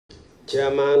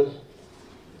Chairman,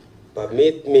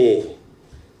 permit me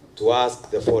to ask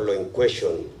the following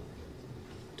question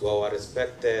to our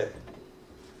respected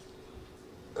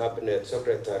Cabinet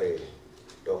Secretary,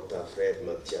 Dr. Fred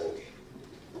Matiangi.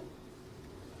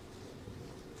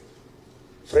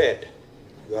 Fred,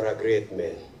 you are a great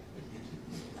man.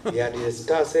 We are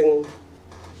discussing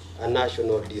a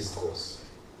national discourse,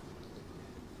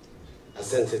 a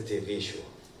sensitive issue.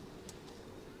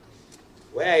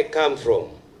 Where I come from,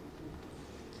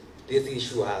 this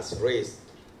issue has raised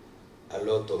a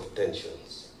lot of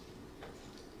tensions.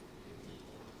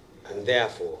 And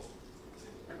therefore,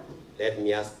 let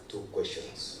me ask two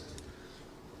questions.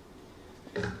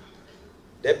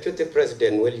 Deputy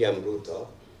President William Ruto,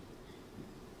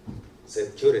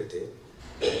 security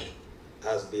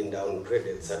has been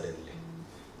downgraded suddenly.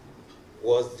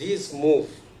 Was this move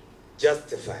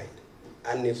justified?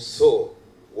 And if so,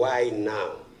 why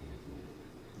now?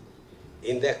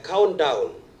 In the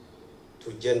countdown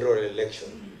to general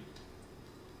election,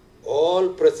 all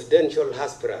presidential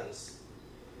aspirants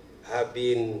have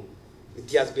been,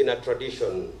 it has been a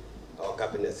tradition, our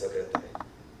Cabinet Secretary,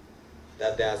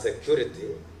 that their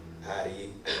security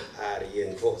are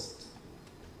reinforced.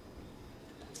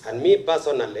 And me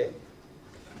personally,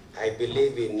 I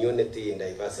believe in unity in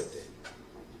diversity.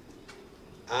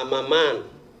 I'm a man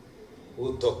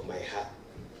who took my heart.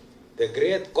 The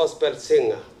great gospel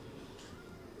singer,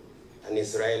 an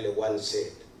Israeli once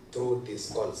said, truth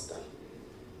is constant.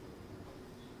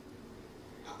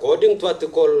 According to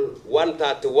Article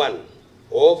 131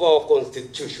 of our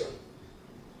Constitution,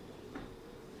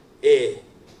 A,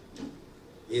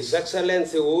 His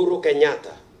Excellency Uhuru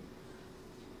Kenyatta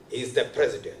is the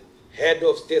President, Head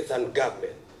of State and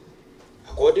Government.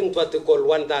 According to Article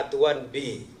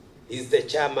 131B, he is the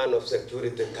Chairman of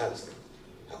Security Council.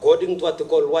 According to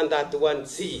Article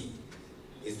 131C,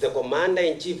 is the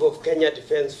Commander-in-Chief of Kenya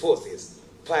Defense Forces,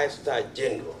 5-star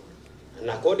General. And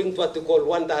according to Article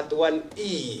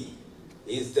 131E,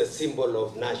 is the symbol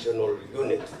of national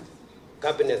unity,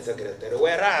 Cabinet Secretary.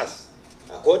 Whereas,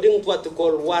 according to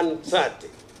Article 130,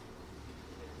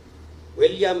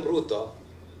 William Ruto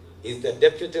is the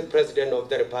Deputy President of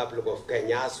the Republic of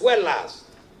Kenya, as well as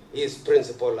his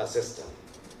principal assistant.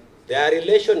 Their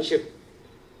relationship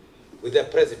with the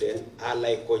President are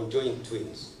like conjoined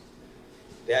twins.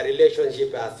 Their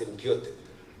relationship are symbiotic.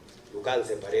 You can't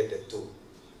separate the two.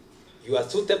 You are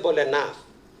suitable enough,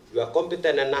 you are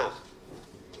competent enough,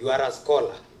 you are a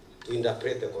scholar to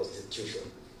interpret the Constitution.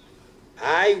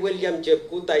 I, William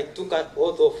Chepkut, I took an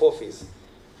oath of office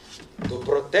to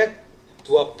protect,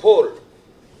 to uphold,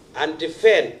 and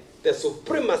defend the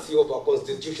supremacy of our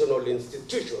constitutional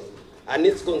institution and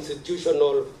its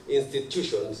constitutional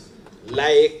institutions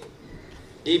like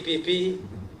DPP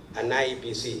and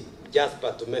IEBC, just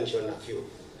but to mention a few.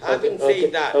 Having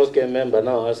said that... Okay, member,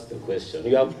 now ask the question.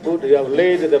 You have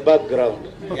laid the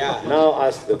background. Yeah. Now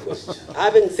ask the question.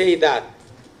 Having said that,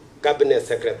 Cabinet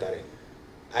Secretary,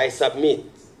 I submit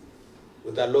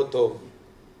with a lot of,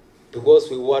 because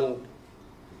we want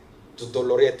to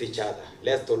tolerate each other.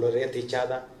 Let's tolerate each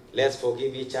other. Let's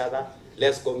forgive each other.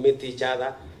 Let's commit each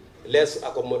other. Let's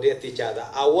accommodate each other.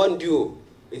 I want you,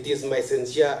 it is my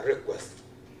sincere request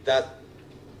that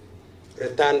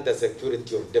return the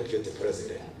security of Deputy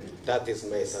President. That is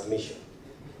my submission.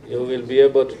 You will be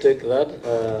able to take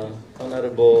that,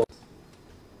 Honorable.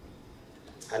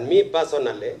 And me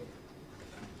personally,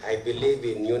 I believe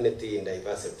in unity in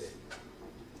diversity.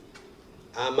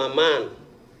 I'm a man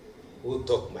who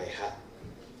took my heart.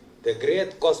 The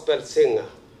great gospel singer,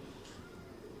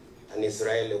 an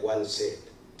Israeli once said,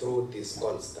 truth is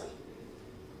constant.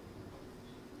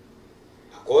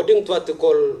 According to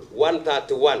Article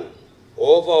 131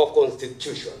 of our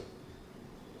Constitution,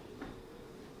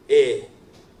 A,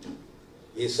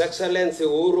 His Excellency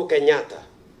Uhuru Kenyatta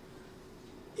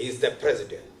is the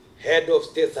President, Head of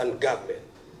State and Government.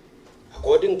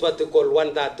 According to Article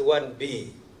 131B,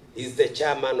 is the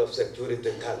Chairman of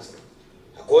Security Council.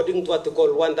 According to Article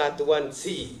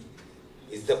 131C,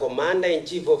 is the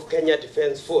Commander-in-Chief of Kenya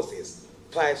Defense Forces,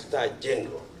 5-star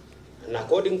General. And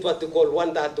according to Article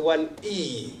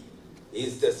 131E,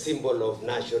 is the symbol of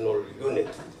national unity,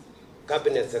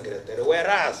 Cabinet Secretary.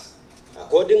 Whereas,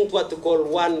 according to Article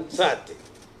 130,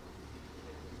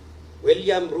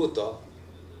 William Ruto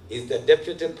is the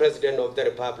Deputy President of the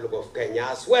Republic of Kenya,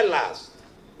 as well as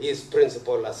his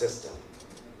principal assistant.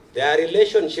 Their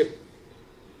relationship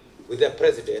with the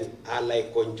President are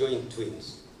like conjoined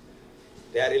twins.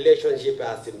 Their relationship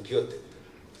are symbiotic.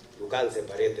 You can't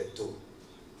separate the two.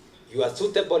 You are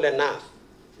suitable enough,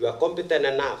 you are competent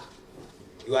enough,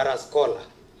 you are a scholar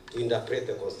to interpret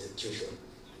the Constitution.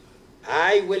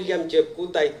 I, William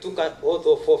Chepkut, I took an oath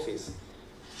of office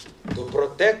to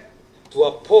protect, to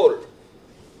uphold,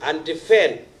 and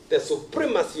defend the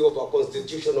supremacy of a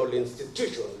constitutional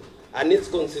institution and its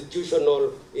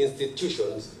constitutional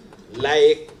institutions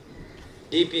like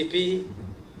DPP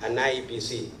and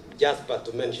IEBC, just but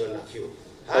to mention a few.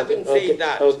 Having said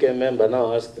that... Okay, member,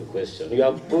 now ask the question. You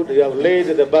have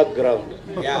laid the background.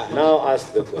 Yeah. Now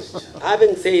ask the question.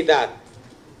 Having said that,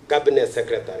 Cabinet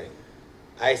Secretary,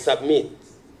 I submit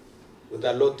with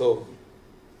a lot of,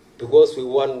 because we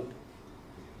want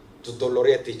to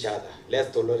tolerate each other.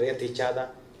 Let's tolerate each other.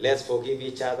 Let's forgive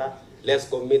each other. Let's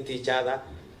commit each other.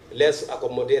 Let's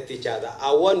accommodate each other.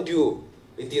 I want you,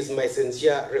 it is my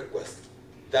sincere request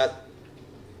that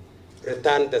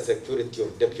return the security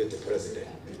of Deputy President.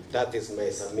 That is my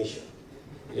submission.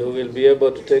 You will be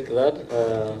able to take that,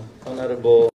 Honorable.